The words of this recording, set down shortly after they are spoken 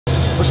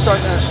We're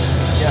starting that.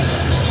 Yeah.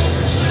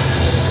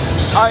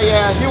 Oh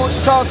yeah, he was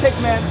Charles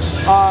Hicks, man.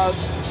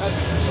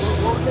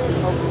 What was it?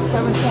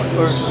 720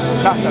 or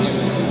not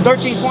 7?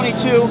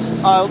 1322.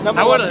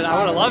 Number I would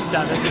have loved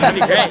 7.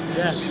 That'd be great.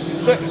 Yeah.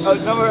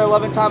 Number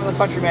 11 time in the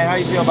country, man. How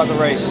do you feel about the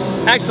race?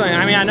 Excellent.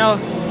 I mean, I know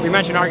we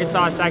mentioned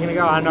Arkansas a second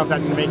ago. I don't know if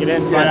that's gonna make it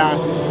in,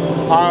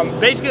 but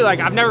basically, like,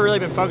 I've never really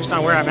been focused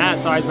on where I'm at.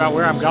 It's always about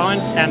where I'm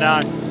going, and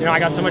you know, I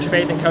got so much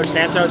faith in Coach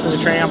Santos and the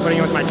training I'm putting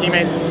in with my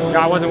teammates. You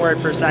know, I wasn't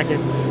worried for a second.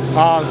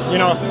 You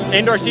know,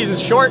 indoor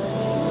season's short.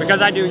 Because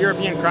I do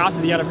European cross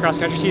at the end of cross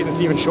country season,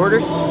 it's even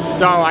shorter.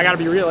 So I got to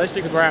be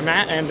realistic with where I'm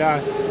at, and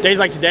days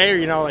like today are,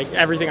 you know, like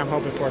everything I'm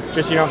hoping for.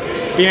 Just, you know,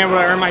 being able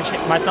to earn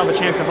myself a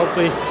chance to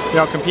hopefully, you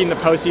know, compete in the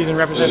postseason,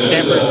 represent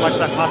Stanford as much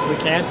as I possibly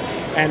can,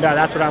 and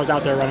that's what I was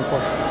out there running for.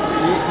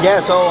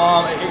 Yeah, so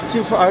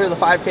the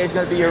 5K is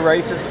going to be your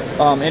races,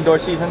 indoor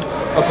season.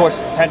 Of course,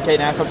 10K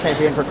national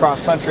champion for cross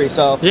country.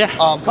 So yeah,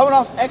 coming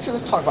off, actually,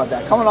 let's talk about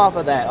that. Coming off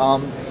of that,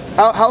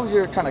 how's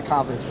your kind of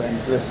confidence been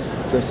this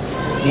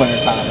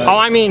winter time? Oh,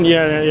 I mean, you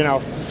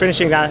know,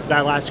 finishing that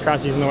last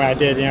cross season the way I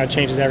did, you know,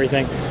 changes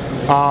everything.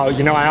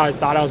 You know, I always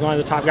thought I was one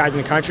of the top guys in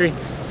the country,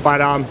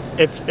 but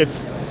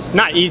it's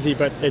not easy,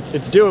 but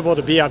it's doable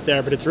to be up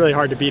there, but it's really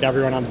hard to beat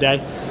everyone on the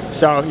day.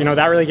 So, you know,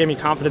 that really gave me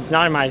confidence,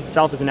 not in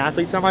myself as an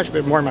athlete so much,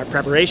 but more in my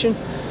preparation.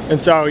 And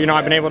so, you know,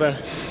 I've been able to,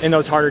 in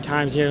those harder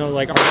times, you know,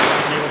 like I've been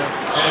able to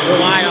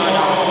rely on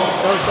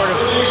those sort of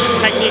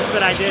techniques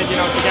that I did, you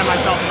know, to get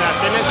myself into that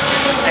fitness,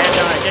 and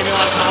it gave me a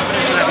lot of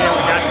confidence, and I've been able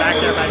to get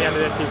back there by the end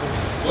of this season.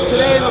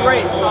 Today in the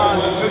race,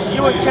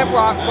 you and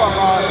Kiprock from,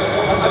 I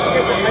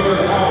forget what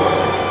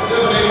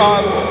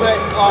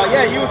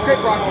yeah, you and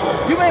Kiprock,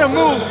 you made a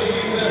move.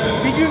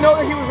 Did you know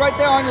that he was right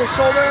there on your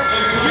shoulder?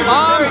 You seemed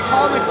very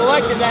calm and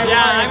collected that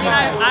entire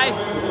time. I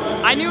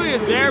mean, I knew he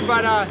was there,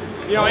 but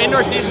you know,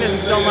 indoor season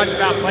isn't so much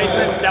about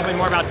placement, it's definitely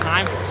more about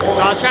time. So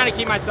I was trying to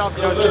keep myself,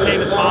 you know, as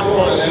contained as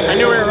possible. I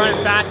knew we were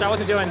running fast. I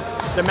wasn't doing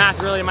the math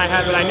really in my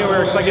head, but I knew we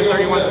were clicking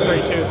 31s and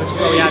 32s, which is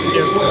what we had to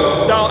do.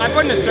 So I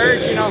put in a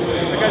surge, you know,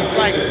 because it's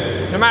like,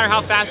 no matter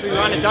how fast we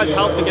run, it does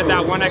help to get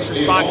that one extra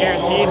spot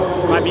guaranteed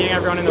by beating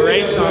everyone in the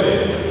race.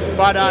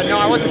 But no,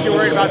 I wasn't too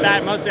worried about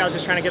that. Mostly I was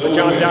just trying to get the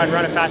job done,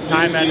 run a fast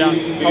time, and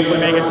hopefully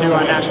make it to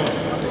nationals.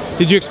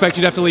 Did you expect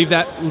you'd have to lead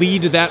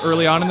that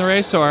early on in the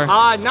race, or?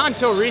 Not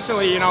until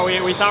recently. You know,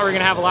 we thought we were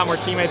gonna have a lot more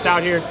teammates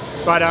out here,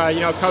 but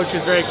you know, Coach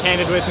is very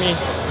candid with me.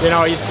 You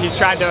know, he's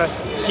tried to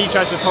teach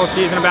us this whole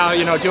season about,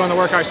 you know, doing the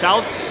work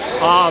ourselves.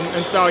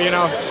 And so, you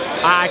know,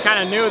 I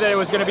kind of knew that it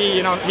was gonna be,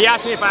 you know, he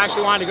asked me if I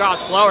actually wanted to go out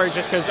slower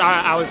just because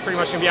I was pretty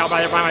much gonna be out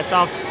by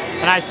myself,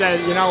 and I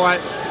said, you know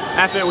what,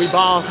 F it, we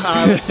ball.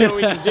 Let's see what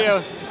we can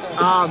do.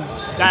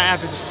 That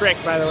F is a frick,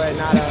 by the way,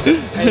 not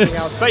anything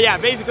else. But yeah,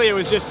 basically it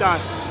was just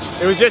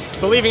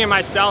believing in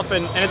myself,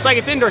 and it's like,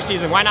 it's indoor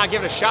season, why not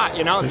give it a shot,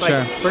 you know? It's like,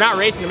 if we're not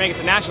racing to make it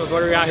to nationals,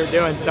 what are we out here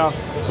doing? So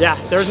yeah,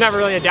 there was never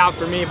really a doubt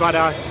for me, but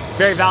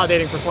very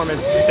validating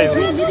performance, to say the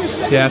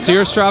least. Yeah, so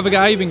you're a Strava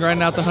guy, you've been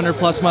grinding out the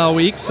 100+ mile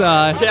weeks.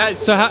 Yes.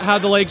 So how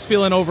the legs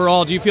feeling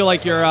overall? Do you feel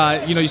like you're,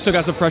 you know, you still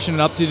got some freshening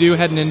up to do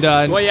heading into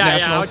well, yeah,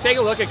 nationals? Yeah, I would take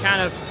a look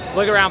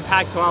around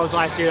Pac-12s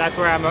last year. That's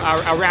where I'm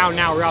around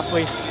now,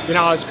 roughly. You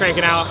know, I was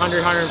cranking out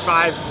 100,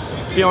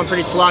 105, feeling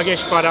pretty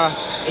sluggish, but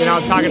you know,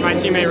 talking to my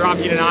teammate Rob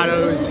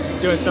Donato,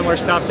 who's doing similar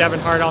stuff. Devin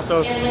Hart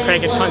also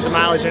cranking tons of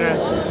mileage in it.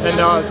 And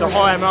the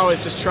whole MO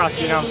is just trust,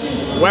 you know.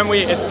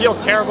 It feels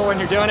terrible when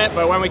you're doing it,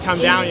 but when we come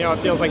down, you know,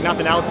 it feels like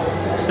nothing else.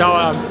 So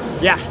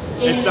yeah,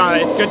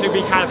 it's good to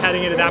be kind of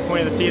heading into that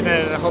point of the season,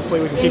 and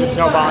hopefully we can keep it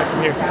snowballing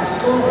from here.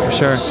 For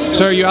sure.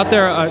 So are you out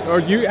there, or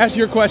you ask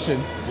your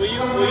question?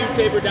 Will you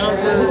taper down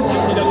for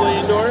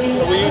NCAA indoor?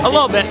 A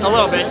little bit,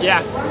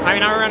 yeah. I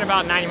mean, I ran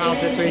about 90 miles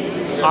this week,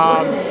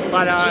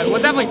 but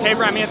we'll definitely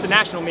taper. I mean, it's a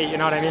national meet, you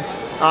know what I mean?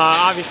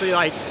 Obviously,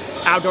 like,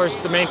 outdoors is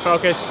the main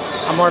focus.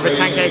 I'm more of a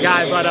 10K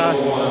guy, but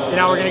you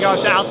know, we're gonna go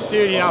up to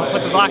altitude, you know,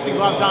 put the boxing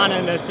gloves on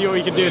and see what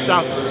we can do.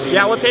 So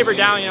yeah, we'll taper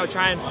down, you know,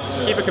 try and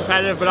keep it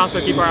competitive, but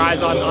also keep our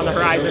eyes on the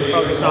horizon,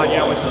 focused on, you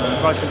know, what's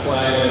most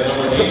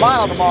important. The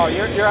mile tomorrow,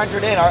 you're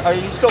entered in. Are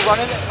you still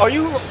running it? How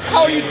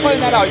are you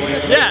playing that out?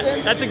 Yeah,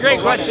 that's a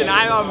great question.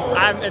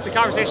 It's a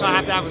conversation I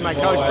have to have with my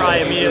coach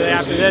probably immediately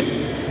after this.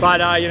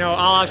 But you know,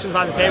 all options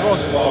on the table.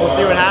 We'll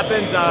see what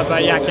happens.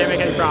 But yeah, I can't make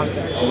any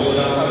promises.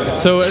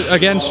 So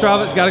again,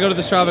 Strava's got to go to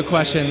the Strava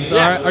questions.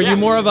 Yeah, are you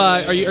more of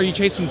a? Are you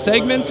chasing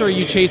segments, or are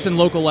you chasing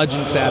local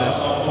legend status?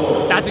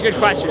 That's a good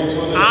question.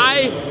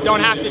 I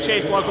don't have to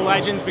chase local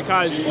legends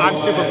because I'm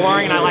super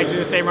boring and I like to do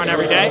the same run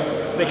every day.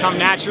 So they come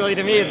naturally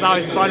to me. It's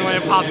always fun when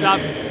it pops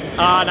up.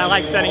 And I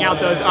like sending out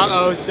those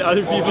uh-ohs to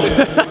other people.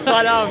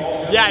 But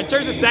yeah, in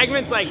terms of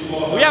segments, like,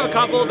 we have a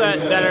couple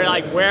that are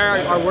like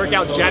where our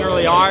workouts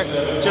generally are.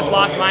 Just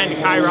lost mine to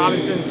Kai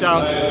Robinson, so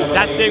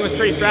that sting was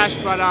pretty fresh.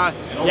 But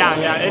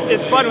yeah,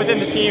 it's fun within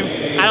the team.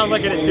 I don't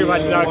look at it too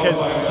much though, because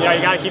you know,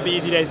 you got to keep the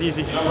easy days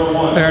easy.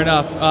 Fair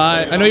enough.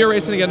 I know you're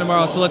racing again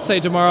tomorrow, so let's say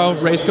tomorrow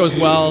race goes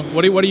well.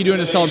 What are you doing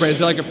to celebrate? Is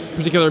there like a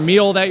particular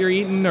meal that you're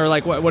eating, or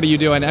like what are you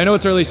doing? I know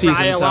it's early season.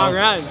 Probably a long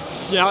run.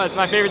 You know, it's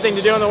my favorite thing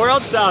to do in the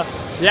world. So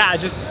yeah,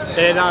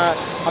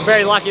 I'm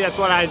very lucky. That's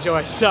what I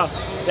enjoy. So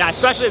yeah,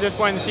 especially at this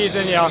point in the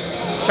season, you know,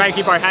 try to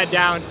keep our head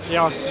down. You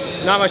know,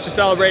 not much to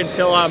celebrate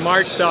until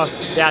March. So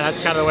yeah,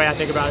 that's kind of the way I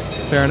think about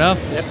it. Fair enough.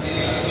 Yep.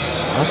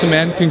 Awesome,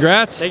 man.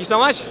 Congrats. Thank you so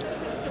much.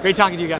 Great talking to you guys.